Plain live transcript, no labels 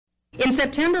In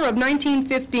September of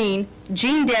 1915,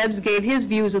 Gene Debs gave his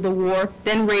views of the war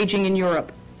then raging in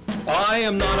Europe. I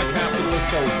am not a capitalist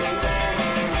soldier.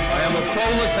 I am a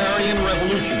proletarian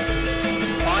revolutionist.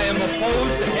 I am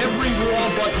opposed to every war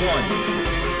but one.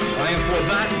 I am for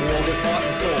that war with heart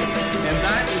and soul. And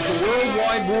that is the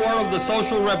worldwide war of the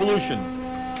social revolution.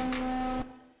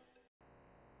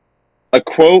 A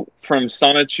quote from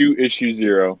Sonichu Issue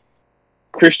 0.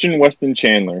 Christian Weston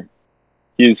Chandler.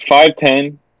 He is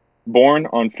 5'10", born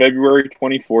on February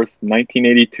 24th,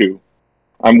 1982.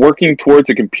 I'm working towards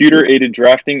a computer-aided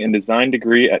drafting and design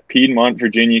degree at Piedmont,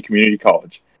 Virginia Community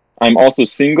College. I'm also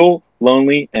single,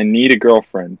 lonely, and need a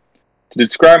girlfriend. To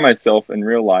describe myself in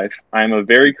real life, I am a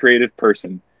very creative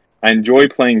person. I enjoy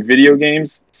playing video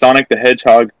games, Sonic the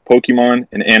Hedgehog, Pokemon,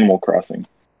 and Animal Crossing.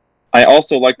 I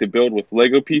also like to build with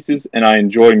Lego pieces, and I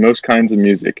enjoy most kinds of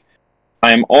music.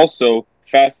 I am also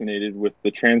fascinated with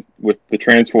the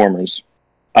Transformers.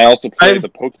 I also play the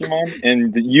Pokemon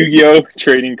and the Yu-Gi-Oh!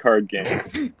 Trading card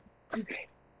games.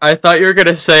 I thought you were going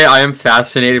to say I am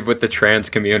fascinated with the trans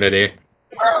community.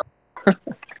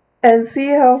 And see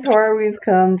how far we've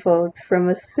come, folks, from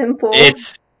a simple...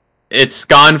 It's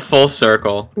gone full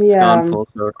circle. It's gone full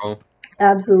circle.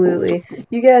 Absolutely.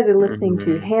 You guys are listening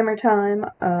to Hammer Time.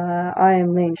 I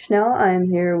am Lane Schnell. I am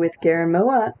here with Garen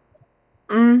Mowat.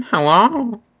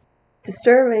 Hello.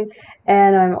 Disturbing.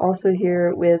 And I'm also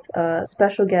here with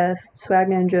special guest,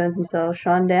 Swagman Jones himself,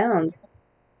 Sean Downs.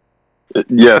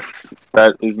 Yes,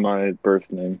 that is my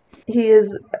birth name. He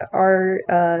is our...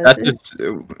 That's just...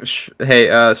 Hey,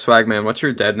 Swagman, what's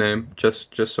your dead name?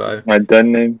 Just so I... My dead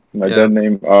name?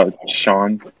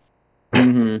 Sean.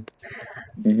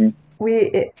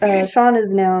 Sean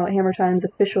is now Hammer Time's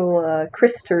official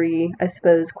Christery, I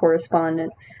suppose,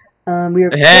 correspondent.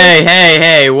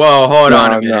 Hey, whoa, hold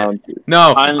on a minute.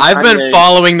 No, I've been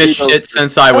following this shit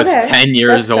since I was 10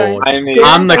 years old. I'm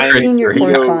the senior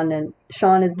correspondent.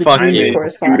 Sean is the junior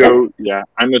correspondent.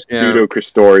 I'm a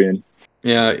pseudo-Christorian.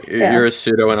 Yeah, you're a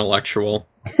pseudo-intellectual.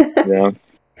 Yeah.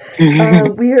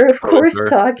 We are, of course,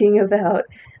 talking about,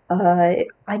 I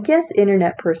guess,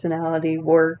 internet personality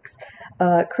works.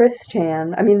 Chris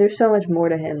Chan. I mean, there's so much more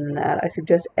to him than that. I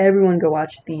suggest everyone go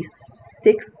watch the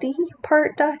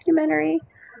 60-part documentary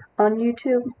on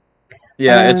YouTube.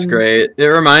 Yeah, it's great. It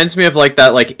reminds me of that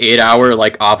 8-hour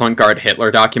avant-garde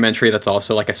Hitler documentary that's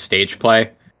also like a stage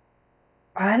play.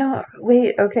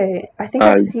 Okay. I think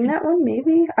I've seen that one,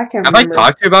 maybe? I can't remember. Have I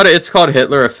talked to you about it? It's called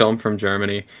Hitler, a film from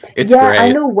Germany. It's great.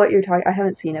 I know what you're talking... I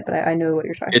haven't seen it, but I know what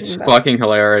you're talking about. It's fucking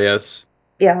hilarious.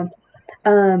 Yeah.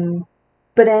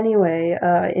 But anyway,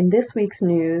 in this week's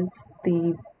news,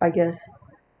 the, I guess,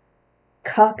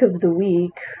 cock of the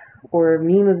week, or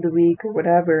meme of the week, or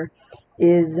whatever,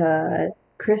 is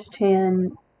Chris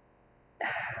Chan.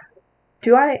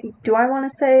 Do I want to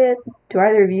say it? Do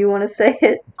either of you want to say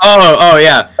it? Oh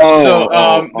yeah.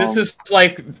 This is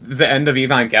like the end of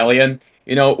Evangelion.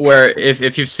 You know, where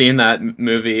if you've seen that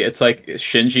movie, it's like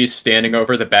Shinji's standing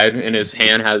over the bed and his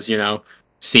hand has,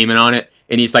 semen on it.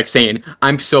 And he's saying,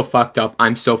 I'm so fucked up,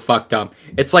 I'm so fucked up.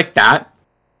 It's like that,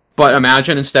 but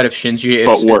imagine instead of Shinji,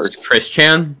 it's Chris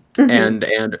Chan,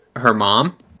 and her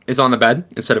mom is on the bed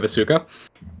instead of Asuka.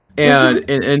 And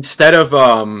instead of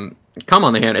cum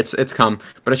on the hand, it's cum,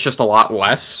 but it's just a lot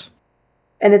less.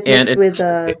 And it's mixed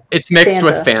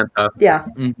with Fanta. Yeah.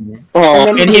 Mm-hmm.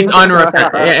 And he's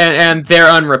unrepentant, and they're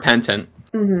unrepentant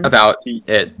about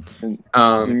it.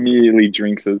 Immediately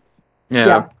drinks it.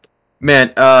 Yeah.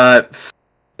 Man,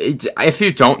 if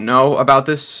you don't know about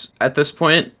this at this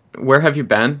point, where have you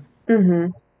been?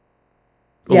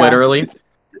 Literally.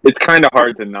 It's kind of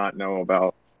hard to not know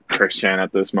about Chris Chan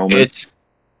at this moment.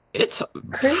 It's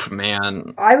Chris,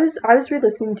 man. I was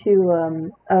re-listening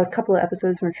to a couple of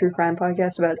episodes from a true crime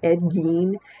podcast about Ed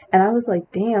Gein, and I was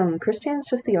like, damn, Chris Chan's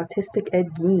just the autistic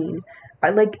Ed Gein.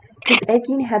 Because Ed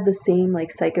Gein had the same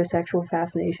psychosexual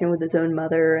fascination with his own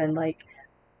mother, and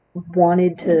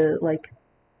wanted to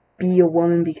be a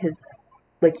woman because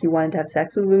he wanted to have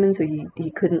sex with women, so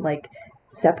he couldn't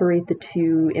separate the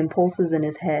two impulses in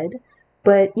his head.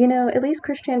 But at least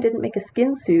Chris Chan didn't make a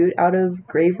skin suit out of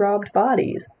grave robbed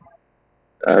bodies.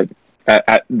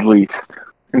 At least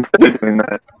instead of doing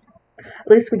that. At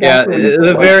least we got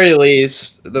the very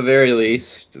least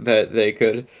that they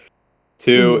could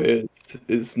do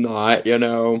is not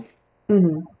do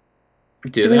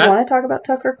we want to talk about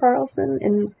Tucker Carlson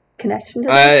in connection to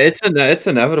this? It's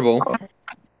inevitable.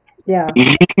 Yeah.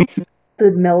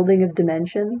 The melding of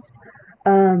dimensions.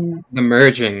 The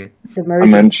merging. The merging.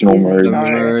 Dimensional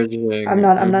merging. I'm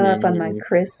not up on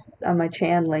my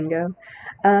Chan lingo.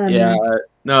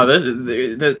 No,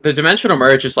 the dimensional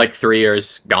merge is 3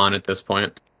 years gone at this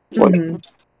point.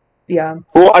 Yeah.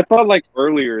 Well, I thought like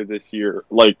earlier this year,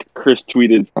 like Chris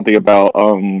tweeted something about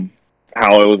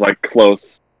how it was like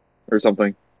close or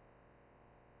something.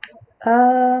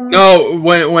 No,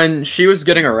 when she was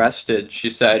getting arrested, she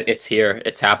said, "It's here.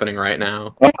 It's happening right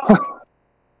now."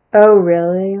 Oh,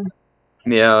 really?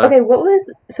 Yeah. Okay, what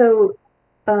was so?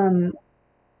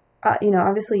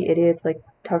 Obviously, idiots like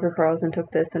Tucker Carlson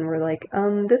took this and were like,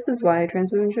 this is why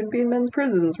trans women shouldn't be in men's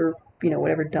prisons, or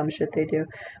whatever dumb shit they do.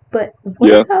 But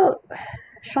what Yeah. about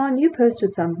Sean? You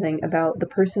posted something about the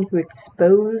person who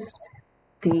exposed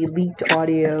the leaked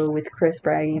audio with Chris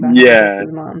bragging about having sex with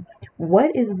his mom.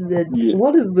 What is the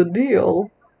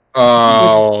deal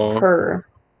with her?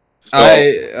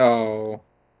 So,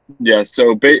 yeah.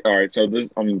 So all right. So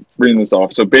this I'm reading this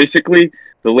off. So basically,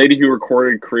 the lady who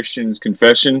recorded Christian's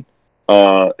confession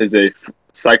is a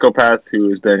psychopath who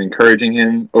has been encouraging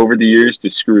him over the years to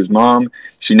screw his mom.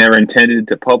 She never intended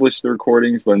to publish the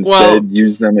recordings, but instead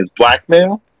used them as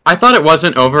blackmail. I thought it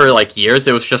wasn't over like years.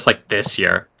 It was just like this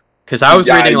year. Because I was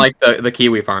reading like the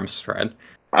Kiwi Farms thread.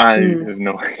 I have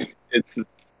no idea. It's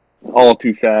all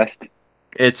too fast.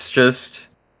 It's just...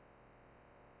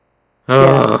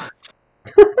 Yeah.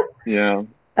 Yeah.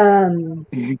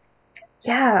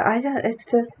 Yeah,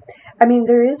 it's just... I mean,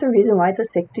 there is a reason why it's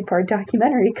a 60-part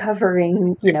documentary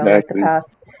covering, like the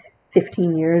past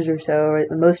 15 years or so. Or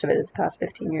most of it is past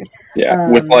 15 years. Yeah,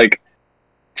 with like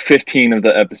 15 of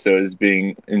the episodes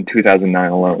being in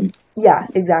 2009 alone. Yeah,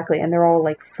 exactly, and they're all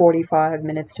like 45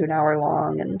 minutes to an hour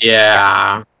long, and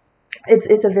yeah, it's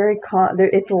a very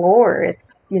it's lore.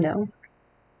 It's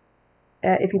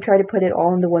if you try to put it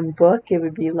all into one book, it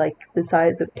would be like the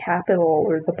size of Capital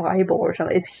or the Bible or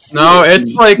something. It's huge. No,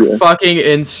 it's like fucking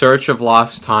In Search of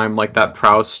Lost Time, like that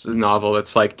Proust novel.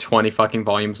 It's like 20 fucking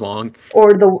volumes long.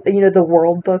 Or the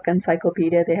World Book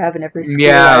encyclopedia they have in every school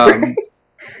library.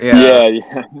 Yeah.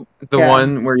 The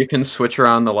one where you can switch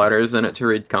around the letters in it to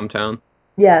read Cumtown.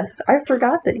 Yes, I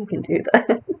forgot that you can do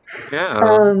that.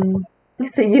 Yeah.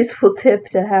 It's a useful tip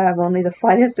to have. Only the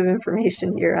finest of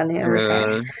information here on Hammer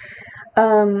Time.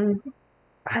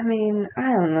 I mean,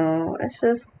 I don't know. It's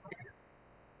just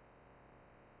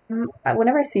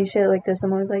whenever I see shit like this,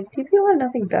 I'm always like, do people have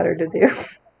nothing better to do?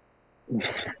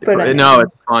 But no,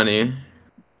 it's funny.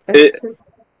 It's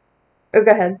just. Oh,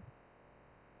 go ahead.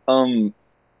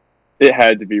 It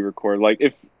had to be recorded. Like,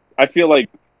 I feel like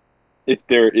if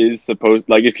there is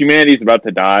if humanity's about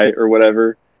to die or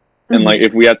whatever, and like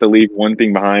if we have to leave one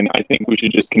thing behind, I think we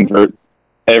should just convert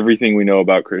everything we know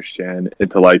about Christian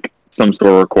into like some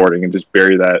sort of recording and just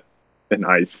bury that in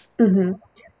ice.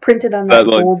 Printed on that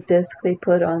gold disc they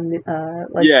put on the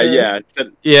Voyager.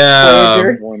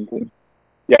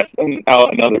 Yes, and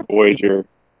another Voyager,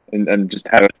 and just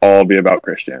have it all be about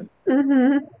Christian.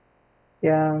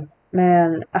 Yeah.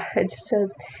 Man,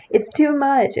 it's too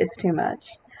much. It's too much.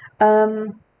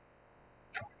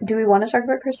 Do we want to talk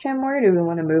about Christian more, or do we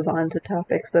want to move on to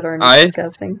topics that aren't as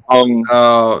disgusting?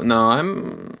 Oh no,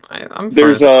 I'm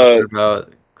there's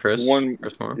about Chris more.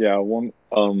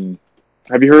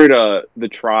 Have you heard the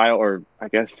trial, or I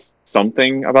guess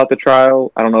something about the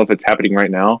trial? I don't know if it's happening right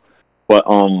now, but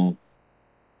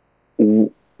in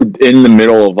the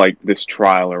middle of like this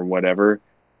trial or whatever,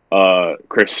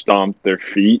 Chris stomped their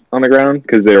feet on the ground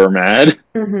because they were mad.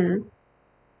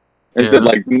 And said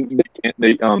like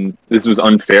this was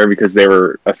unfair because they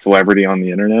were a celebrity on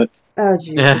the internet. Oh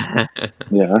Jesus!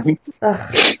 Yeah.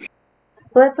 Ugh.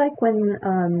 Well, that's like when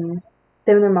them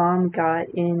and their mom got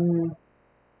in,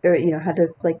 or had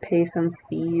to like pay some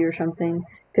fee or something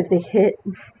because they hit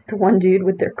the one dude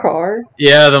with their car.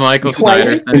 Yeah, the Michael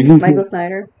Snyder thing. Michael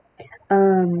Snyder.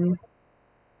 And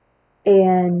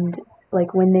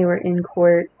like when they were in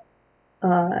court,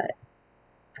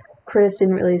 Chris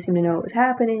didn't really seem to know what was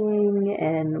happening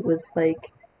and was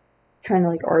like trying to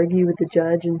like argue with the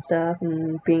judge and stuff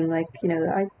and being like,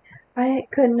 I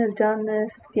couldn't have done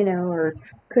this, or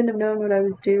couldn't have known what I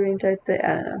was doing type thing.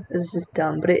 I don't know. It was just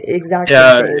dumb, but it exactly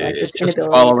like just inability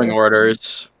following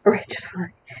orders. Right,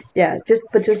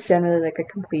 just generally like a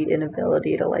complete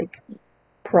inability to like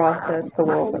process the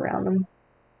world around them.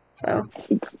 So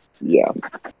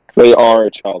they are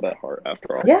a child at heart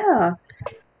after all. Yeah.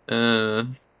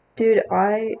 Dude,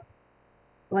 I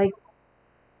like,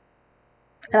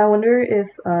 and I wonder if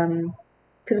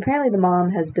because apparently the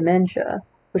mom has dementia,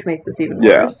 which makes this even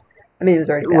worse. I mean, it was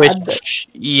already bad.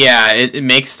 It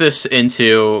makes this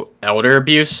into elder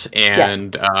abuse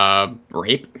and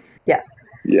rape. Yes.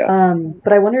 Yeah.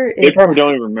 But I wonder if they probably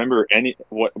don't even remember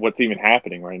what's even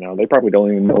happening right now. They probably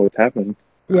don't even know what's happening.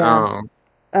 Yeah.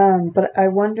 But I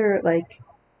wonder, like,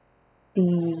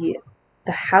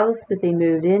 the house that they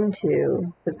moved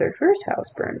into was their first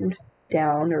house burned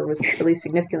down, or was at least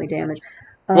significantly damaged.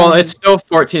 Well, it's still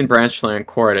 14 Branchland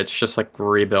Court. It's just like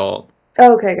rebuilt.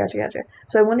 Oh, okay, gotcha.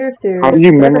 So I wonder if they're How do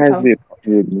you whatever memorize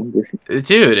house.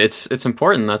 Dude, it's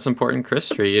important. That's important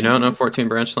history. You don't know 14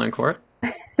 Branchland Court?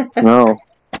 No.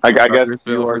 I guess Rutgersville,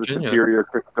 you are Virginia. the superior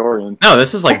historian. No,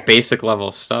 this is like basic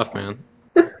level stuff, man.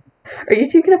 Are you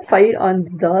two gonna fight on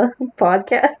the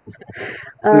podcast?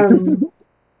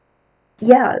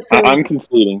 Yeah. So I'm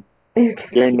conceding. you can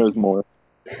Garen see, knows more.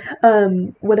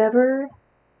 whatever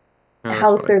No, that's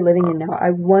house they're fine. living in now,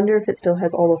 I wonder if it still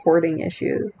has all the hoarding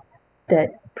issues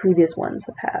that previous ones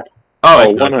have had. Oh,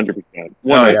 Oh, it does. 100%.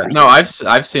 Oh yeah. No,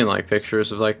 I've seen like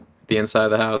pictures of like the inside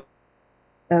of the house.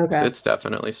 Okay. It's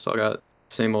definitely still got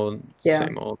same old. Yeah.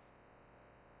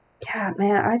 Yeah,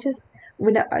 man.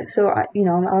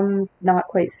 I'm not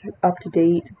quite up to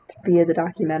date via the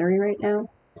documentary right now,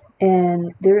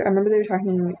 and I remember they were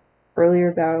talking earlier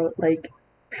about like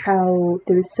how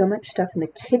there was so much stuff in the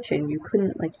kitchen you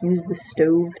couldn't like use the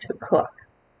stove to cook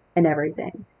and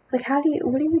everything. It's like,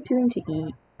 what are you doing to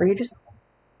eat? Or you just,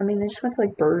 I mean, they just went to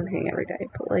like Burger King every day,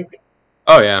 but like.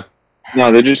 Oh yeah.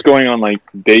 No, they're just going on like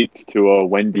dates to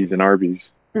Wendy's and Arby's.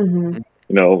 Mm-hmm.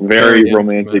 You know, very Very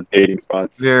romantic intimate. dating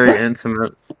spots. Very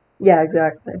intimate. Yeah,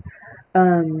 exactly.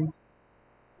 You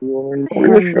want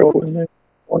to show and then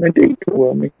want to date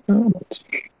to McDonald's.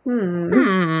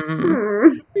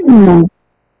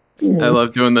 I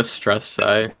love doing the stress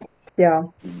sigh. Yeah.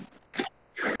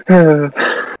 Uh,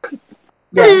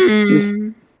 Yeah.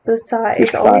 Mm. The sigh.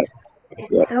 Just It's always. It's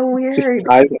Yeah. so weird. just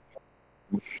I,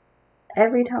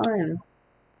 Every time.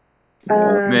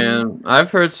 Man, I've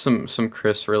heard some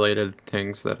Chris related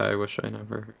things that I wish I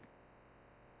never heard.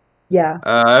 Yeah.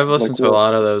 I've listened Like to a what?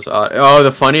 lot of those.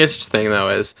 The funniest thing though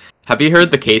is, have you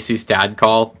heard the Casey's dad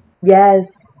call?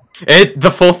 Yes.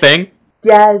 The full thing.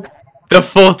 Yes. The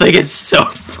full thing is so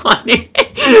funny.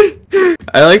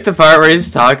 I like the part where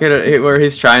he's where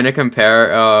he's trying to compare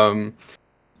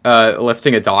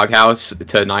lifting a doghouse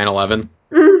to 9/11.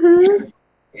 Mm-hmm.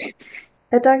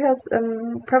 That doghouse,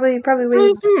 probably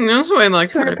weighs. That's weighing like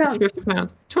 200 pounds. 50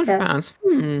 pounds. 200 Yeah. pounds.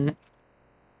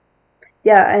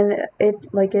 Yeah, and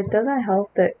it doesn't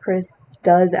help that Chris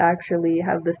does actually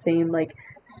have the same like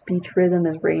speech rhythm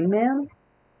as Rain Man.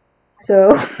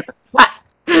 So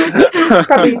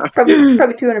probably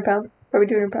 200 pounds. Probably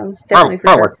 200 pounds. Definitely for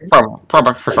sure.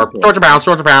 Probably for sure. 200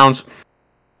 pounds.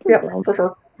 Yep, for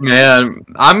sure. Man,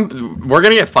 we're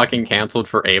gonna get fucking canceled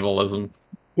for ableism.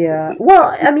 Yeah.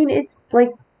 Well, I mean, it's like.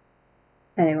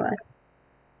 Anyway.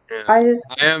 Yeah.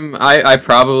 I I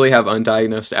probably have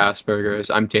undiagnosed Asperger's.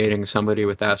 I'm dating somebody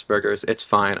with Asperger's. It's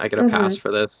fine. I get a pass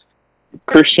for this.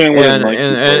 Christian wouldn't like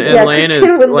And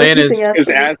Christian wouldn't like using because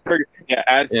Asperger's.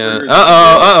 Asperger's. Yeah.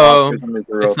 Uh-oh.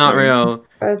 It's not real.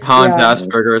 That's- Hans yeah.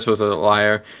 Asperger's was a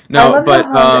liar. I No, love but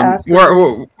how Hans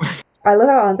I love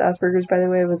how Hans Asperger's, by the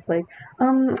way, was like,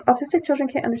 autistic children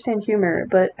can't understand humor,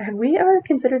 but have we ever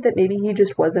considered that maybe he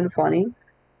just wasn't funny?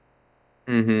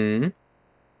 Mm-hmm.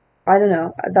 I don't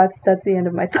know. That's the end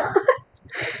of my thought.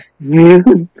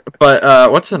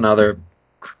 But what's another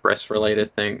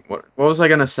Chris-related thing? What was I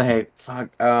gonna say? Fuck.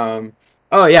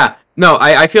 Oh yeah. No,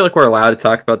 I feel like we're allowed to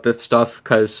talk about this stuff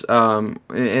because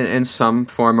in some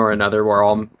form or another we're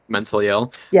all mentally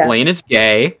ill. Yes. Lane is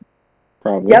gay.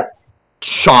 Probably. Yep.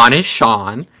 Sean is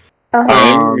Sean.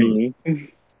 Uh-huh. Me. And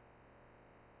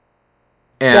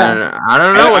Yeah. I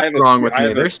don't know I what's have a wrong spe- with I me.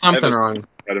 have a- There's I have something a wrong.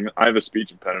 I have a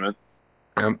speech impediment.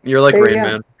 You're like There you Rain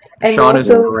go. Man. And Sean is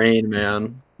also- Rain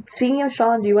Man. Speaking of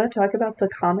Sean, do you want to talk about the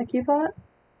comic you bought?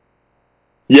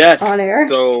 Yes. On air?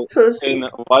 So in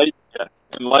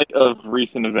light of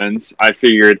recent events, I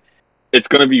figured it's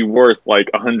going to be worth like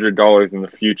 $100 in the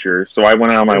future. So I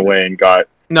went out of my way and got.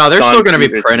 No, they're Sean still gonna be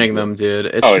Peterson. printing them, dude.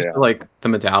 It's Oh, just yeah. like the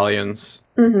medallions.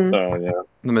 Mm-hmm. So yeah.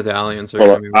 The medallions are Well,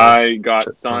 gonna be. I got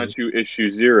Shit ton. Sonichu issue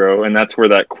 0, and that's where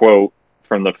that quote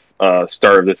from the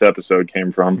start of this episode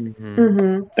came from. Mhm.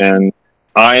 Mm-hmm. And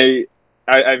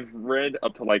I've read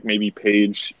up to like maybe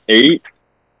page 8,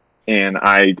 and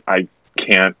I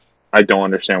don't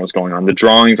understand what's going on. The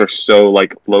drawings are so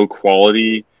like low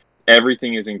quality.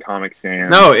 Everything is in Comic Sans.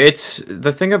 No, it's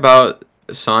the thing about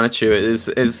Sonichu is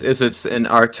it's an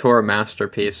auteur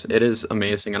masterpiece. It is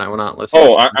amazing, and I will not listen.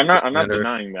 Oh, to I'm not slander.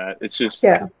 denying that. It's just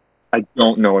Yeah. I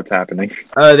don't know what's happening.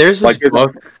 There's this Like, there's a-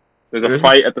 book. There's a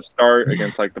fight at the start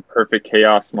against like the perfect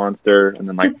chaos monster, and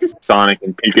then like Sonic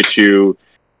and Pikachu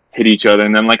hit each other,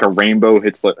 and then like a rainbow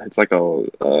hits like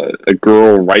a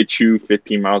girl Raichu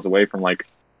 15 miles away from like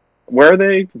where are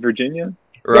they? Virginia?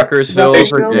 Ruckersville,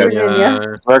 Ruckersville,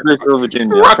 Virginia. Rutgersville,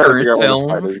 Virginia. I'm trying to figure out where the Ruckersville,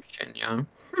 fight is. Virginia.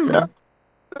 Yeah.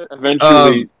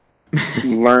 eventually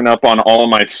learn up on all of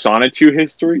my Sonichu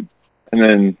history, and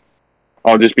then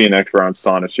I'll just be an expert on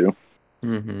Sonichu.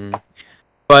 Mm-hmm.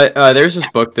 But there's this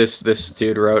book this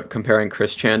dude wrote comparing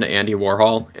Chris Chan to Andy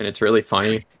Warhol, and it's really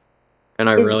funny, and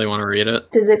I really want to read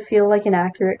it. Does it feel like an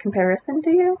accurate comparison to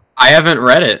you? I haven't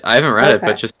read it, Okay.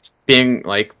 but just being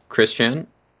like Chris Chan,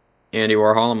 Andy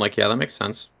Warhol, I'm like, yeah, that makes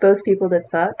sense. Both people that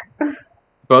suck.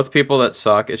 Both people that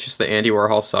suck. It's just that Andy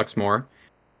Warhol sucks more.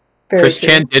 Very Chris true.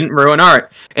 Chan didn't ruin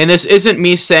art. And this isn't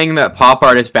me saying that pop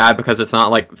art is bad because it's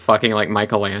not like fucking like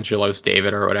Michelangelo's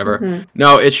David or whatever. Mhm.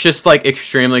 No, it's just like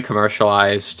extremely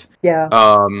commercialized. Yeah.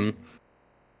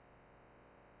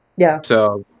 Yeah.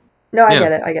 So. No, I Yeah.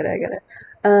 get it.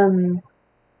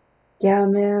 Yeah,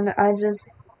 man,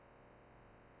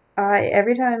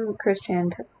 every time Chris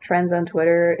Chan trends on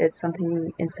Twitter, it's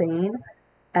something insane.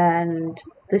 And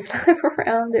this time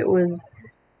around, it was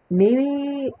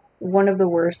maybe one of the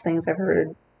worst things I've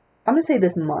heard. I'm gonna say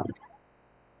this month.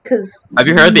 Cause Have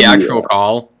you heard the actual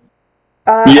call?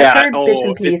 I've heard bits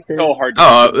and pieces. It's so hard.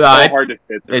 Hard to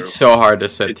sit through. It's so hard to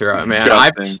sit through. Man,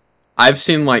 disgusting. I've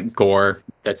seen like gore.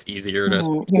 That's easier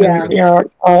to. Yeah.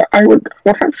 I would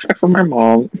have sex with my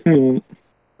mom.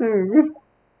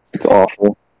 It's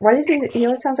awful. Why does he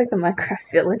always sounds like the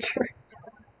Minecraft villagers?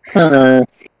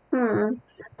 What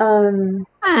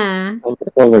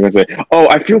was I gonna say? Oh,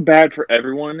 I feel bad for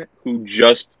everyone who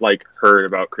just like heard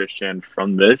about Chris Chan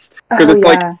from this, because it's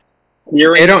like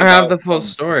hearing. They don't have the full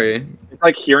story. It's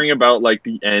like hearing about like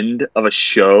the end of a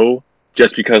show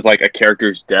just because like a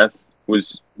character's death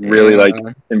was really like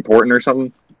important or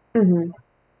something. Mm-hmm.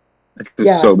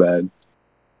 It's so bad.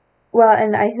 Well,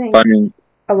 and I think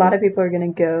a lot of people are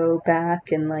gonna go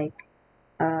back and like,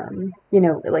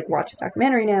 like watch the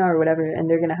documentary now or whatever, and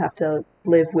they're gonna have to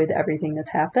live with everything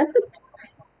that's happened.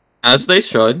 As they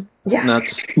should. Yeah.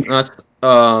 That's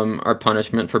our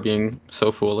punishment for being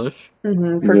so foolish.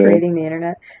 Mm-hmm, for creating the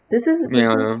internet. This is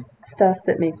stuff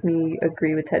that makes me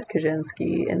agree with Ted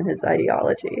Kaczynski and his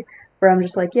ideology, where I'm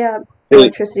just like, yeah,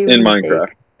 electricity was a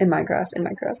mistake. In Minecraft.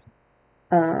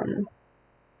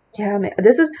 Yeah, man,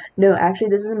 this is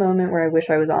a moment where I wish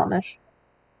I was Amish.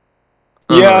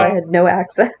 Yeah. So I had no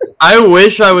access. I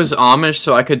wish I was Amish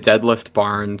so I could deadlift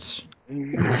barns.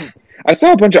 I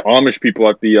saw a bunch of Amish people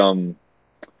at the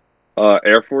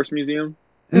Air Force Museum.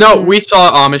 No, we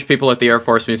saw Amish people at the Air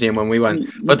Force Museum when we went,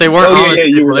 but they weren't Amish.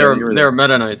 Yeah, they were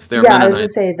Mennonites. I was gonna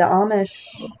say the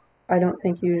Amish. I don't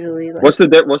think usually. Like, what's the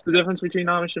difference between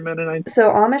Amish and Mennonites? So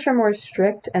Amish are more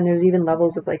strict, and there's even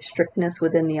levels of like strictness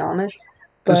within the Amish.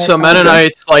 But, so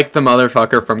Mennonites like the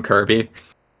motherfucker from Kirby.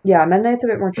 Yeah, Mennonites a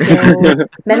bit more chill.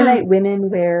 Mennonite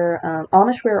women wear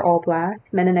Amish wear all black.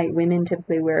 Mennonite women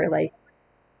typically wear like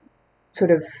sort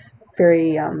of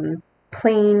very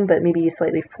plain but maybe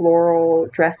slightly floral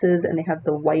dresses, and they have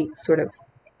the white sort of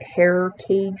hair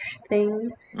cage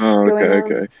thing. Oh,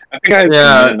 okay. I think I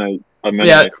had a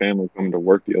Mennonite family coming to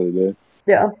work the other day.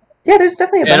 Yeah, there's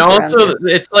definitely a bunch. And also,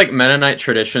 it's like Mennonite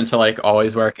tradition to like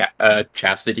always wear a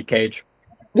chastity cage.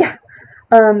 Yeah.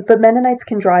 But Mennonites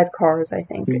can drive cars, I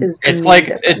think. It's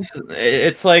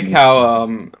like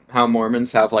how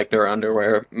Mormons have like their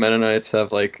underwear. Mennonites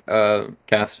have like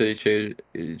chastity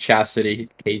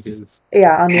cages.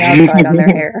 Yeah, on the outside on their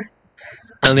hair.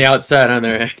 On the outside on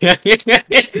their hair. You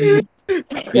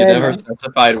never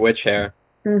specified which hair.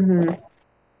 Mm-hmm.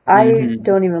 I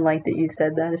don't even like that you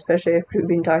said that, especially after we've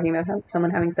been talking about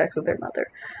someone having sex with their mother.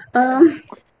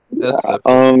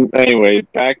 Anyway,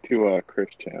 back to Chris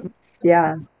Chan.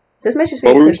 Yeah. This might just be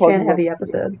a Chris Chan heavy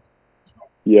episode.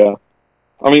 Yeah.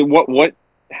 I mean, what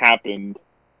happened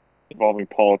involving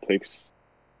politics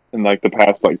in like the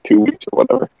past like 2 weeks or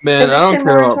whatever? Man, I don't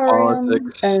care about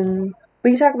politics. And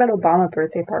we can talk about Obama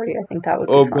birthday party. I think that would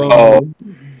be fun.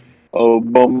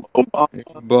 Obama.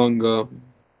 Bunga.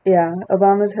 Yeah,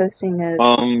 Obama's hosting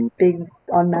a big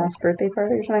en masse birthday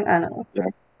party or something. I don't know.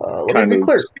 Yeah. Let me be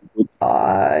clear.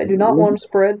 I do not want to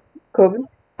spread COVID.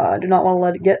 I do not want to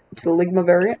let it get to the Ligma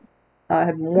variant. I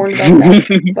have been warned about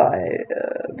that by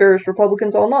various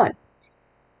Republicans online.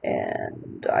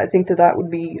 And I think that would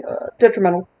be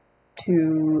detrimental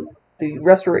to the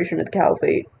restoration of the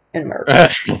caliphate in America.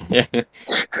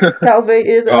 Caliphate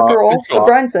is, after all, a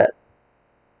grind set.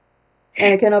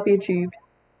 And it cannot be achieved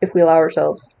if we allow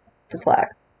ourselves to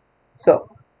slack. So,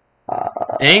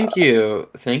 thank you,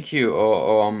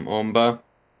 Omba.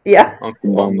 Yeah.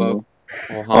 Uncle Bombo.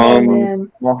 Obama,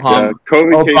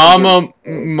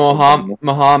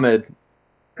 Mohammed.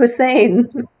 Hussein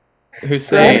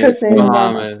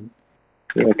Mohammed.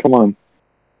 Yeah, come on.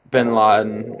 Bin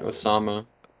Laden, Osama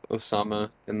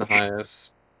in the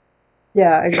highest.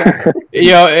 Yeah,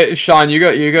 exactly. Sean, you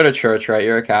go to church, right?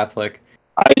 You're a Catholic.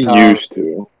 I used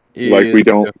to. You Like, we used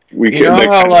don't. to. We You could, know like,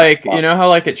 how kind like of you know how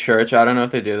like at church, I don't know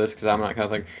if they do this because I'm not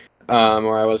Catholic,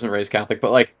 or I wasn't raised Catholic,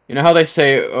 but like you know how they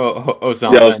say yeah,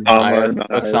 Osama in the Osama highest, in the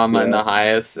highest, Osama in yeah. the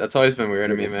highest. That's always been weird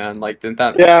to me, man. Like Yeah. didn't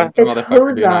the It's motherfucker do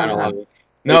Hosanna. 9/11?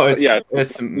 No, Yeah.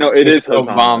 No, it it's is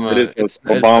Hosanna. It Obama. is It's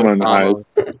Obama in the highest.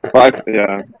 Osama. But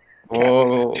yeah.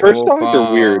 Church songs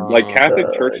are weird. Like, Obama. Catholic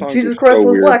church songs are Jesus Christ so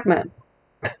was a weird. black man.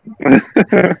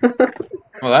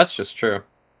 Well, that's just true.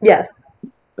 Yes.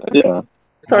 Yeah.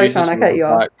 Sorry, Jesus Sean, I was cut a you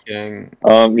off. black king.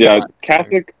 Yeah. Black king.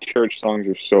 Catholic church songs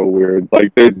are so weird.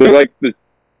 Like, they're like the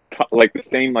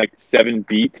same, like, 7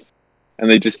 beats, and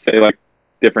they just say, like,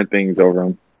 different things over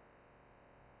them.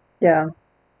 Yeah.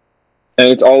 And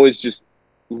it's always just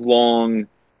long,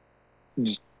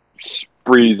 just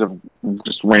sprees of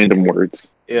just random words.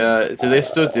 Yeah, so they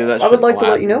still do that I shit would in like to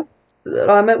let you Latin. know that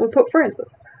I met with Pope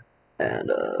Francis,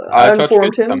 and I I touched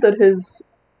informed good him that his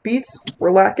beats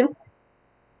were lacking,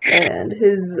 and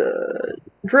his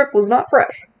drip was not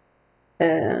fresh.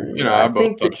 And I I both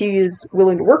think that touched. he is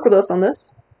willing to work with us on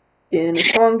this in a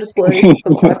strong display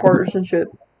of bipartisanship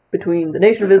between the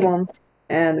Nation of Islam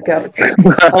and the Catholic Church.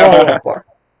 Allahu Akbar.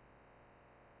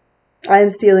 I am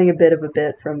stealing a bit of a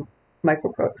bit from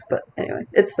Michael Brooks, but anyway,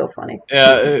 it's still funny.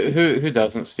 Yeah, who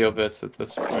doesn't steal bits at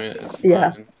this point? It's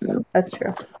Yeah. fine. That's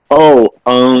true. Oh,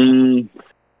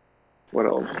 what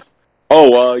else?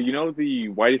 Oh, you know the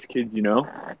whitest kids you know?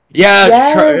 Yeah,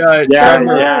 Yes, Trevor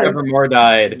Moore. Trevor Moore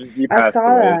died. He I passed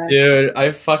saw away. that. Dude, I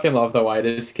fucking love the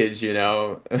whitest kids, It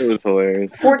was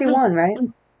hilarious. 41, right?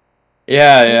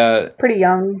 Yeah, Pretty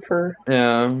young for.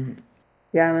 yeah.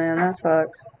 Yeah, man, that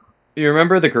sucks. You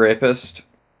remember the Grapist?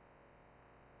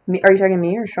 Are you talking to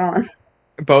me or Sean?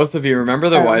 Both of you remember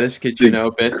the Oh. whitest kids you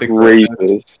know bit? The Greatest.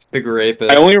 Grapist. The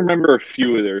Grapist. I only remember a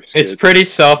few of their It's skits. pretty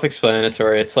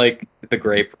self-explanatory. It's like the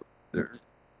grape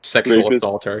sexual Rapist?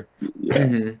 assaulter. Yeah.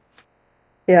 Mhm.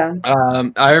 Yeah.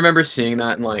 I remember seeing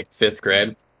that in like 5th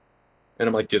grade, and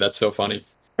I'm like, dude, that's so funny.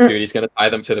 Dude, he's gonna tie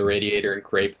them to the radiator and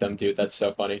grape them, dude. That's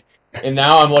so funny. And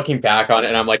now I'm looking back on it,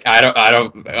 and I'm like, I don't.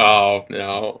 Oh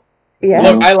no. Yeah.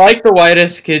 Look, I like the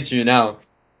whitest kids you know,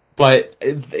 but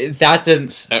that didn't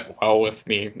sit well with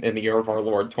me in the year of our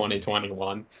Lord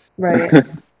 2021. Right.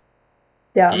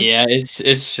 Yeah. Yeah,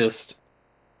 it's just.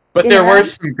 But It there were had-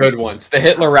 some good ones. The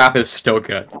Hitler rap is still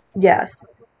good. Yes.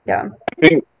 Yeah. I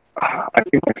think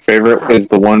my favorite is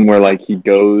the one where, like, he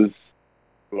goes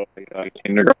to, like,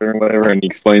 kindergarten or whatever, and he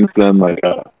explains to them, like,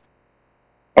 a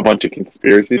bunch of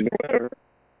conspiracies or whatever.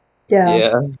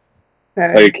 Yeah.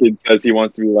 Right. Like, a kid says he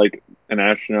wants to be, like, an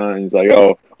astronaut, and he's like,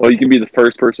 oh, well, you can be the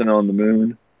first person on the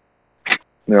moon. And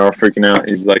they're all freaking out.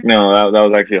 He's like, no, that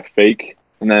was actually a fake.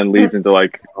 And then it leads into,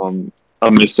 like, a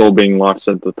missile being launched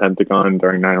at the Pentagon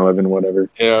during 9/11, whatever.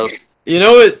 Yeah.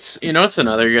 It's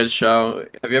another good show.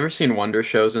 Have you ever seen Wonder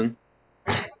Chosen?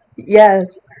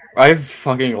 Yes. I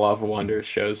fucking love Wonder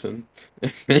Chosen.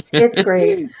 It's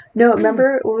great. No,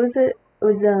 remember, what was it? It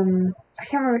was, I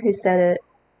can't remember who said it,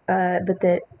 but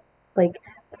that, like,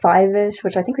 Five-ish,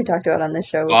 which I think we talked about on this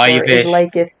show before, is Five-ish.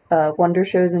 like if Wonder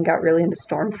Chosen got really into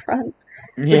Stormfront,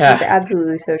 which Yeah. is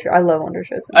absolutely so true. I love Wonder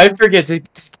Chosen. I forget, did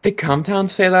Cumtown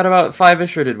say that about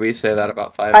Five-ish, or did we say that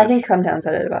about Five-ish? I think Cumtown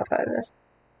said it about Five-ish.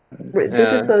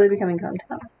 This is slowly becoming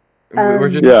Cumtown. We were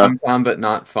just Yeah. Cumtown, but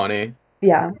not funny.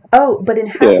 Yeah. Oh, but in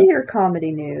happier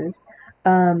comedy news,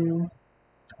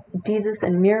 Deezus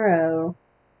and Miro,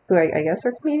 who I guess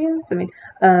are comedians,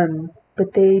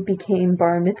 but they became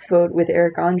bar mitzvot with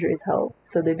Eric Andre's help,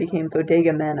 so they became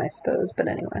bodega men, I suppose. But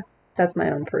anyway, that's my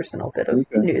own personal bit of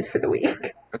news for the week.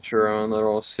 That's your own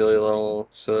little silly little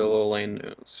lane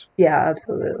news. Yeah,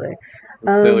 absolutely.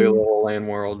 Silly little lane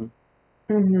world.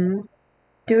 Mm-hmm.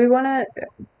 Do we want to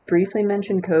briefly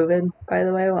mention COVID, by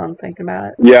the way, while I'm thinking about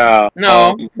it? Yeah.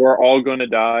 No. We're all going to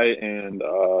die and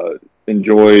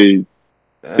enjoy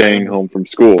staying home from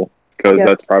school, because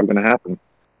that's probably going to happen.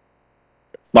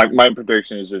 My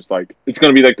prediction is just, like, it's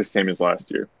going to be, like, the same as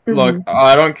last year. Look,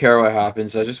 I don't care what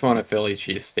happens. I just want a Philly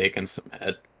cheesesteak and some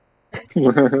head.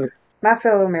 My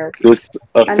fellow Americans. Just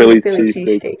a I need Philly a Philly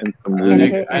cheesesteak and some And a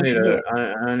weed. hit.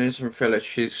 I need some Philly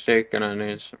cheesesteak and I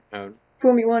need some head.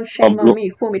 Fool me once, shame on me.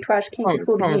 Fool me twice, can't get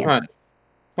fooled again.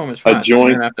 A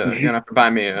joint. You're gonna have to buy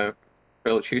me a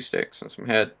Philly cheesesteaks and some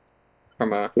head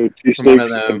from one of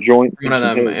A joint.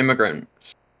 them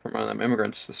immigrants. From one of them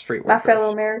immigrants, the street My workers.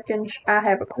 fellow Americans, I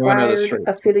have One of the acquired streets.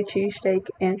 a Philly cheesesteak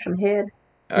and some head.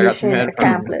 I got some Mission head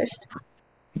accomplished.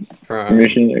 from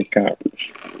Mission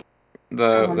accomplished.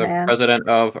 the man. president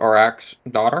of Iraq's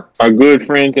daughter. Our good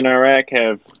friends in Iraq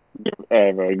have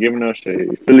given us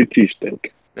a Philly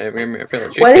cheesesteak. I feel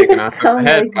like she's Why did taking it off sound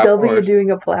ahead like by W force.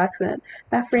 doing a black accent?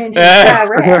 My friend just got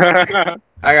wrecked.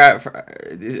 I got.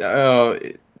 Oh,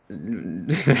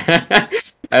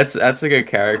 that's a good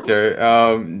character.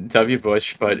 W.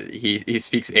 Bush, but he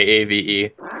speaks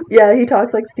AAVE. Yeah, he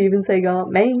talks like Steven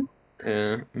Seagal. Man.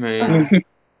 Yeah, man.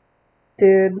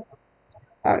 Dude.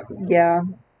 Yeah.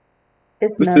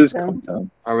 It's This nuts is though. calm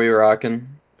down. Are we rocking?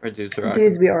 Or dudes rocking?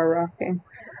 Dudes, we are rocking.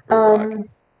 We're rocking.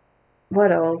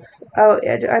 What else? Oh,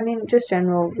 yeah, I mean, just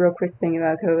general, real quick thing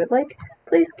about COVID. Like,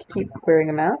 please keep wearing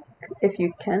a mask if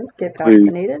you can. Get Please.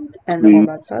 vaccinated and all Please.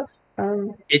 that stuff.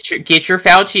 Get your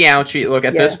Fauci ouchie. Look,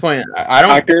 at this point, I don't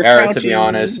Dr. care, to be Fauci.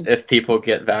 honest, if people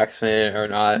get vaccinated or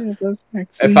not. Yeah, those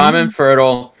If I'm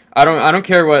infertile, I don't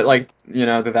care what, like, you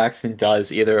know, the vaccine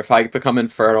does either. If I become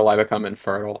infertile, I become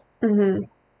infertile.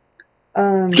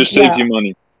 Mm-hmm. just saves you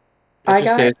money. It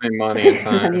just saves me money and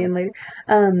time. money and later.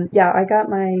 Yeah, I got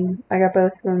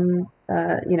both of them.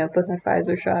 Both my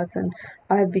Pfizer shots, and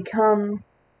I've become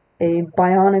a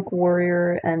bionic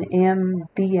warrior and am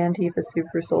the Antifa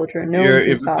super soldier. No one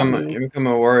can stop me. You become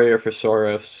a warrior for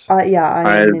Soros. Yeah,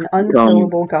 I am an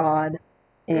unkillable god.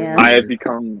 And I have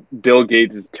become Bill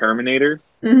Gates' Terminator.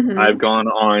 Mhm. I've gone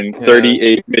on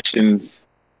 38 missions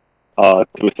to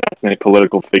assassinate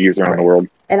political figures around the world.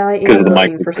 And I am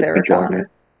looking for Sarah Connor.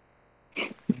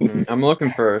 I'm looking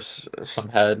for some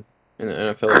head in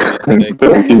a Philly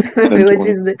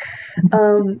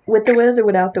With the whiz or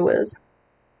without the whiz?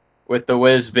 With the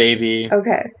whiz, baby.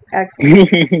 Okay,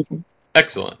 excellent.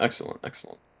 Excellent.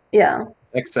 Yeah.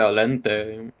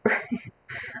 Excelente.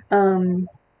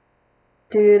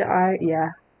 Dude, I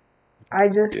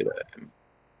just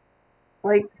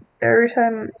like every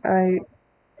time I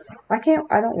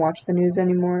don't watch the news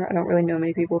anymore. I don't really know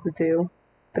many people who do,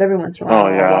 but every once in a while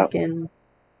I'll walk in.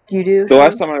 Do you do? The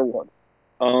last time I watched,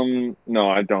 no,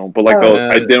 I don't. But like,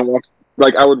 I didn't watch.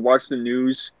 Like, I would watch the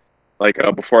news, like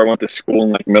before I went to school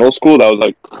in like middle school. That was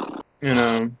like, you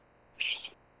know,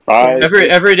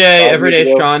 every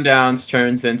day Sean Downs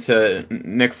turns into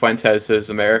Nick Fuentes'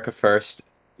 America First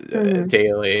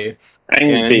daily,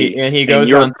 and he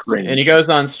goes on Stormfront. He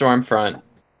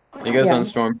goes on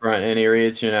Stormfront and he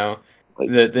reads, you know,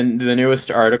 the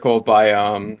newest article by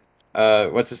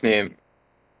what's his name?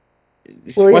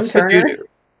 William Turner?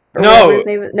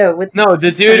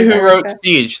 The dude who wrote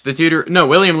Siege.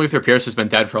 William Luther Pierce has been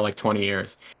dead for like 20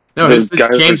 years. No, it's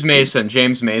James Mason.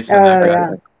 James Mason. Oh,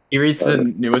 yeah. He reads the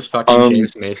newest fucking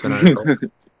James Mason article.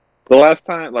 The last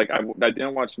time, like, I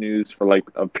didn't watch news for like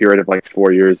a period of like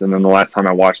 4 years, and then the last time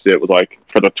I watched it was like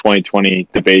for the 2020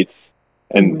 debates,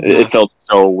 and it felt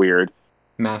so weird.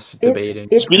 Mass debating.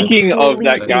 Speaking of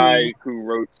that guy who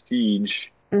wrote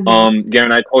Siege,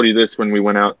 Garen, I told you this when we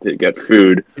went out to get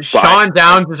food. Sean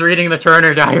Downs is reading the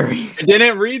Turner Diaries. I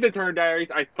didn't read the Turner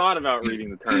Diaries. I thought about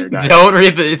reading the Turner Diaries. Don't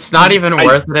read it's not even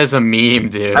worth it as a meme,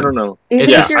 dude. I don't know.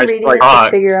 Even if you're reading it to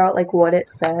figure out like what it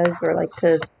says or like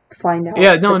to find out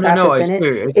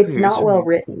it's not well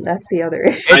written. That's the other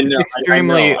issue. It's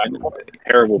extremely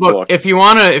terrible book. If you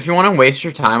wanna waste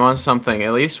your time on something,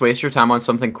 at least waste your time on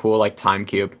something cool like Time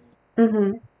Cube.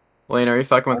 Mm-hmm. Lane, are you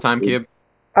fucking with Time Cube?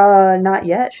 Not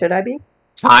yet. Should I be?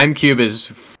 Time Cube is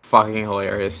fucking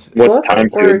hilarious. What's Time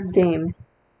Cube? Or game?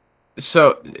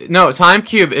 So no, Time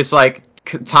Cube is like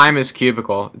time is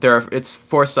cubical. It's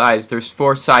 4 sides. There's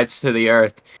 4 sides to the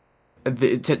Earth.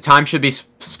 Time should be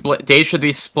split. Days should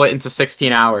be split into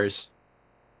 16 hours.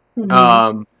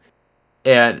 And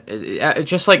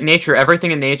just like nature,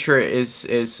 everything in nature is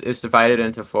divided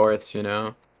into fourths. You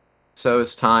know, so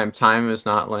is time. Time is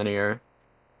not linear.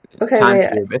 Okay,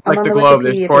 Cube. It's like the globe.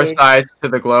 There's 4 sides to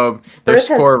the globe. There's Earth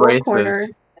has 4 races. Corner,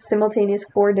 simultaneous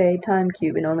 4-day time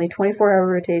cube in only 24-hour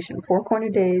rotation. 4 corner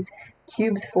days,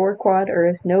 cubes 4 quad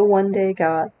Earth, no 1-day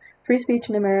God. Free speech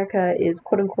in America is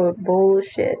quote-unquote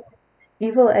bullshit.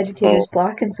 Evil educators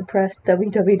block and suppress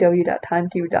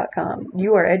www.timecube.com.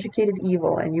 You are educated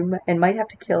evil, and might have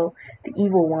to kill the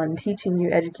evil one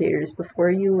teaching educators before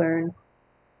you can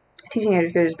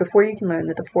learn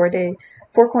that the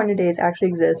 4 corner days actually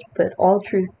exist, but all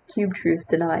cube truth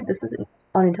denied. This is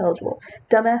unintelligible.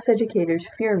 Dumbass educators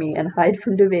fear me and hide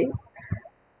from debate.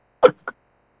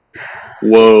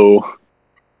 Whoa.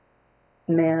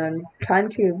 Man, Time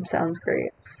Cube sounds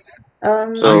great.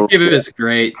 Time Cube is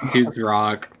great. Dude's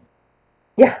rock.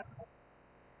 Yeah.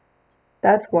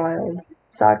 That's wild.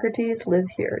 Socrates live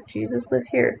here. Jesus live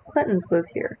here. Clintons live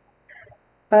here.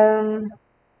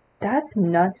 That's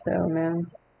nuts though,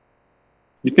 man.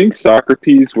 You think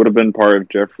Socrates would have been part of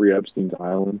Jeffrey Epstein's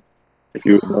island if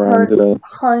he was around today?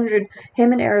 100.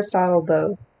 Him and Aristotle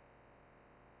both.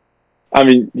 I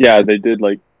mean, yeah, they did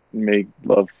like make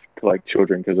love to like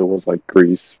children because it was like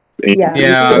Greece. Yeah,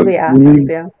 Yeah. specifically Athens,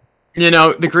 yeah. You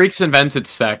know, the Greeks invented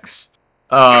sex.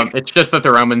 It's just that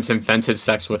the Romans invented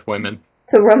sex with women,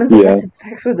 The Romans Yeah. invented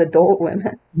sex with adult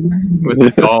women. with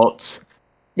adults.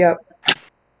 Yep.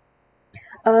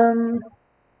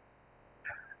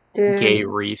 Dude, Gay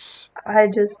Reese.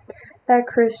 that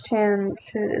Chris Chan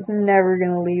shit is never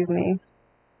gonna leave me.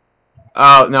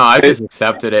 Oh no, I just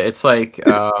accepted it. It's like a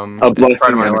it's part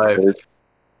blessing of my and a life.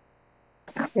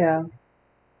 curse. Yeah.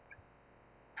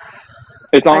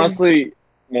 It's honestly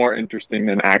more interesting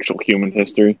than actual human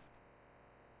history.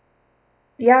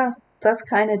 Yeah, that's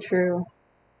kind of true.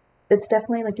 It's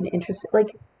definitely like an interesting,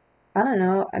 like, I don't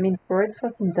know. I mean, Freud's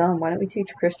fucking dumb. Why don't we teach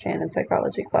Chris Chan in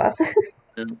psychology classes?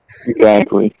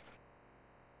 Exactly.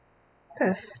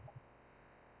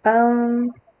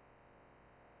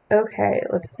 Okay,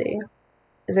 let's see.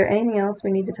 Is there anything else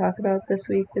we need to talk about this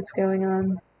week that's going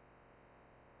on?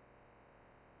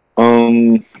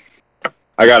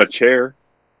 I got a chair.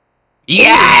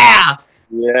 Yeah.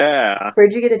 Yeah.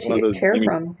 Where'd you get a One of those chair gaming-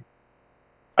 from?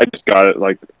 I just got it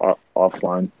like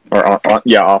offline or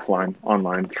offline,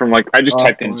 online from like I just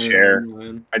typed in chair.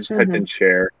 I just typed in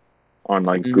chair on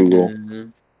like Google.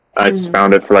 I just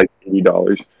found it for like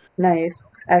 $80. Nice,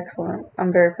 excellent.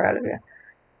 I'm very proud of you.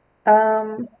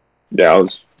 Yeah, I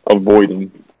was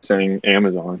avoiding saying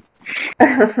Amazon.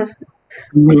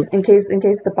 in case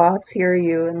the bots hear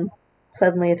you and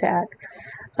suddenly attack.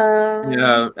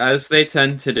 Yeah, as they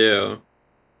tend to do.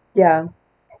 Yeah,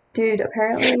 dude.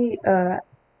 Apparently,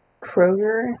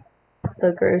 Kroger,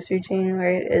 the grocery chain,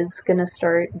 right, is gonna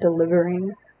start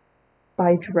delivering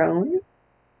by drone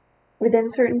within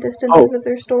certain distances of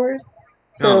their stores.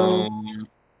 So,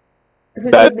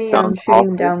 who That told me I'm sounds shooting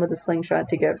awful. down with a slingshot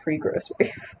to get free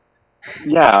groceries?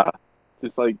 Yeah,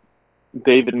 just like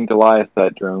David and Goliath,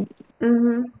 that drone.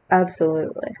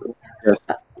 Absolutely.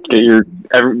 Get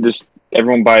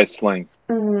everyone buy a sling.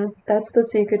 That's the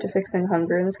secret to fixing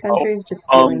hunger in this country is just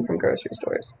stealing from grocery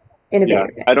stores in a video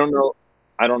game. I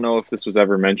don't know if this was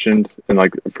ever mentioned in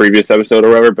like a previous episode or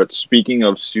whatever, but speaking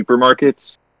of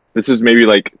supermarkets, this was maybe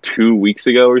like 2 weeks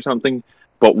ago or something,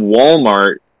 but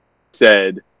Walmart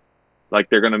said like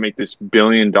they're going to make this $1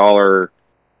 billion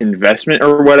investment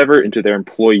or whatever into their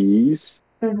employees,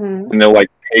 and they'll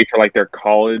like pay for like their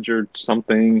college or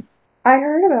something. I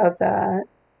heard about that.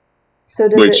 So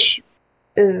does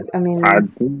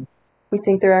we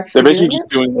think they're actually basically doing just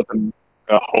doing what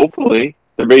hopefully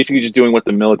they're basically just doing what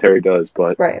the military does,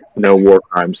 but no war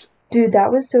crimes. Dude,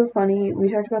 that was so funny. We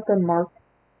talked about the Mark,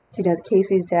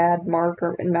 Casey's dad, Mark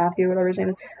and Matthew, whatever his name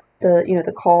is.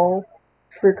 The call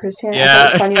for Christian. I thought it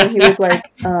was funny when he was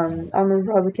like, I'm a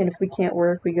Republican. If we can't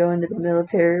work, we go into the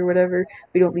military or whatever.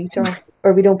 We don't leech off,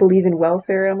 or we don't believe in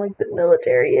welfare. I'm like, the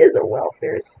military is a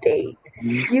welfare state.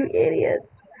 You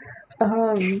idiots.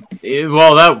 Well,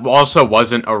 that also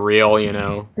wasn't a real,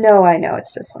 No, I know.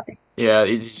 It's just funny. Yeah,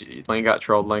 Lane got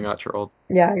trolled.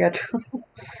 Yeah, I got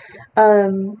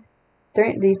trolled.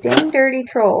 These dang dirty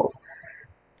trolls.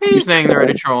 These dang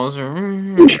dirty trolls are...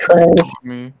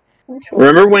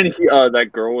 Remember when that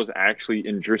girl was actually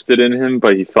interested in him,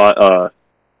 but he thought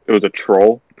it was a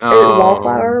troll?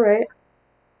 Wallflower, right?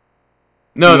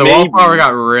 No, the Wallflower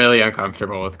got really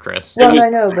uncomfortable with Chris. Well, I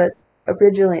know, but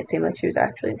originally it seemed like she was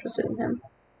actually interested in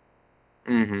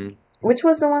him. Which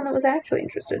was the one that was actually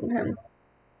interested in him?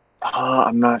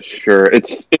 I'm not sure.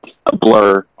 It's a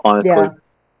blur, honestly. Yeah.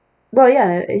 Well,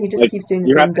 yeah, he just keeps doing the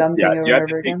same dumb thing over and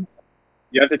over again.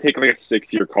 You have to take like a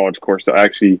 6-year college course to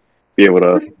actually be able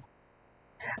to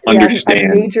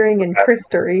understand. I'm majoring in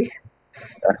Christory.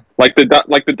 Yeah. Like the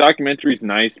documentary's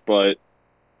nice, but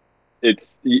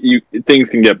it's things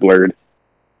can get blurred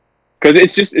because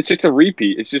it's just a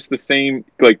repeat. It's just the same.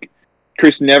 Like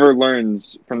Chris never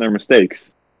learns from their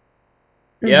mistakes.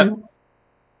 Yep.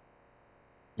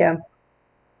 Yeah.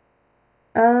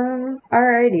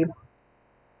 Alrighty.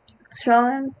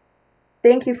 Sean,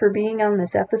 thank you for being on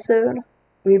this episode.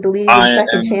 We believe in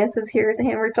second chances here at the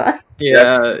Hammer Time.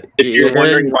 Yeah. If you're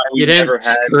wondering why we never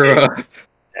had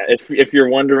if you're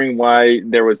wondering why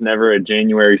there was never a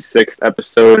January 6th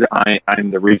episode,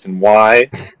 I'm the reason why.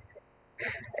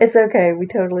 It's okay. We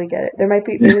totally get it.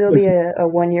 Maybe there'll be a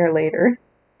 1 year later.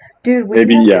 Dude, we have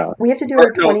to do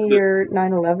our 20-year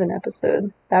 9/11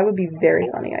 episode. That would be very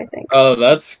funny, I think. Oh,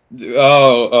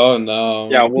 oh no.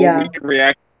 Yeah, we can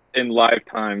react in live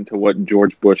time to what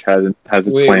George Bush has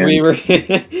planned.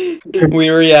 We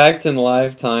react in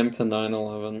live time to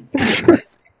 9/11.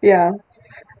 Yeah.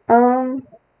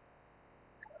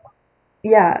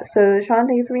 Yeah, so Sean,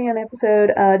 thank you for being on the episode.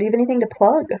 Do you have anything to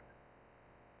plug?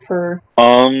 Or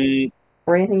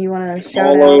anything you want to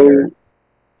shout out?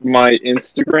 my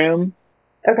Instagram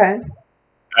Okay.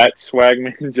 at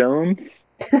Swagman Jones,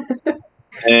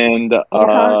 and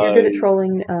You're good at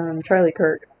trolling Charlie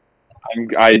Kirk.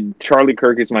 Charlie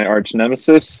Kirk is my arch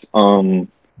nemesis.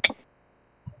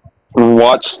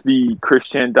 Watch the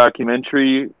Christian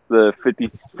documentary, the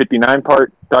 59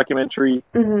 part documentary.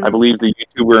 Mm-hmm. I believe the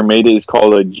YouTuber who made it is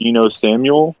called Gino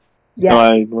Samuel. Yes. Am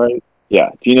I right? Yeah,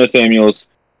 Gino Samuel's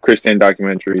Christian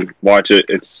documentary. Watch it.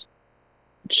 It's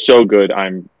so good.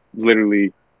 I'm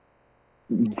literally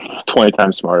 20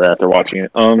 times smarter after watching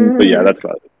it. But yeah, that's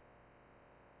about it.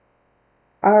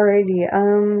 Alrighty.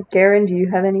 Garen, do you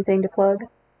have anything to plug?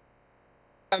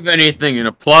 I don't have anything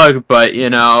to plug, but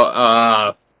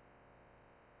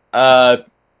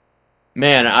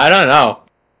man, I don't know.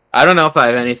 I don't know if I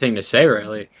have anything to say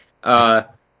really.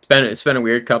 It's been a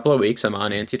weird couple of weeks. I'm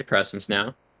on antidepressants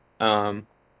now. I'm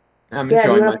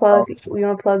enjoying myself. You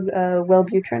want to plug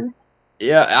Wellbutrin?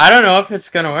 Yeah, I don't know if it's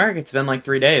gonna work. It's been like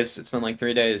 3 days.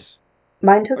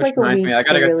 Mine took like a week to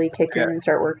go really kick in and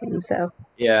start working. So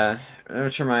yeah,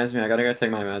 which reminds me, I gotta go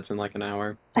take my meds in like an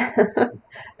hour.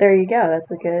 there you go. That's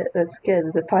good.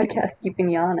 The podcast keeping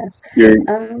you honest. Your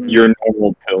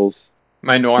normal pills.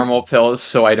 My normal pills,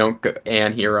 so I don't go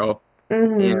hero.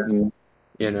 Mm-hmm.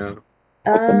 And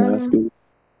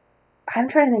I'm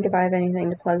trying to think if I have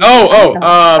anything to plug.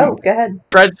 Go ahead.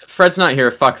 Fred's not here.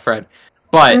 Fuck Fred.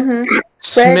 But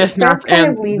Fred's kind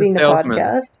of leaving the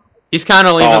podcast. He's kind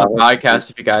of leaving the podcast.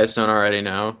 If you guys don't already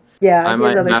know. Yeah, I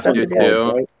might have stuff to do.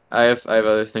 Too. I have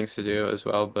other things to do as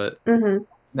well, but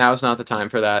now's not the time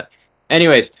for that.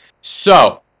 Anyways,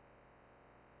 so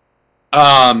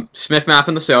Smith Math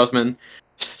and the Salesman,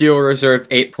 Steel Reserve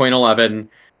 8.11,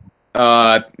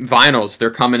 vinyls,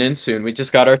 they're coming in soon. We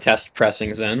just got our test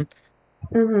pressings in.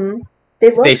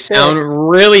 They sound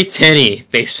really tinny.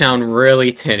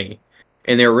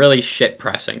 And they're really shit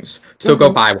pressings. So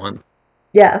go buy one.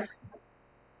 Yes.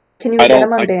 Can you get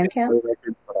them on Bandcamp?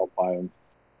 But I'll buy them.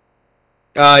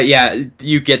 Yeah,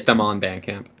 you get them on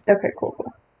Bandcamp. Okay,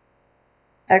 cool.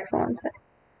 Excellent.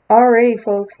 Alrighty,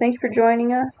 folks. Thank you for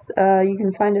joining us. You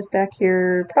can find us back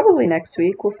here probably next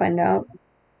week. We'll find out.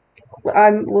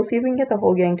 We'll see if we can get the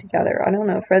whole gang together. I don't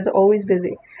know. Fred's always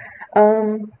busy.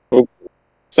 Summer's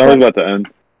about to end.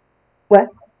 What?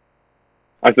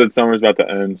 I said summer's about to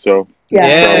end, so...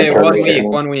 Yeah,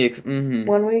 1 week. Mm-hmm.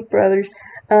 1 week, brothers.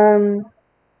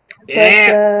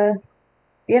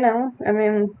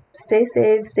 Stay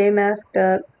safe, stay masked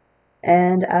up,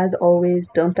 and as always,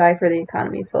 don't die for the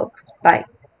economy, folks. Bye.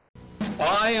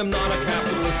 I am not a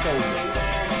capitalist soldier.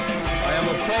 I am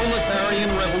a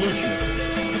proletarian revolutionist.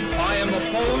 I am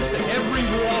opposed to every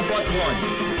war but one.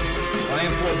 I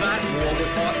am for that war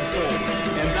with heart and soul.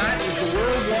 And that is the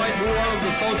worldwide war of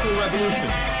the social revolution.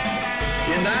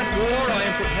 In that war, I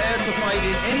am prepared to fight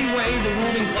in any way the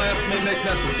ruling class may make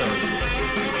necessary,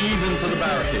 even to the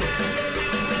barricades.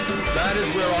 That is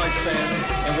where I stand,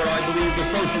 and where I believe the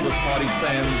Socialist Party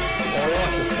stands, or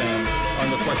ought to stand, on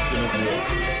the question of war.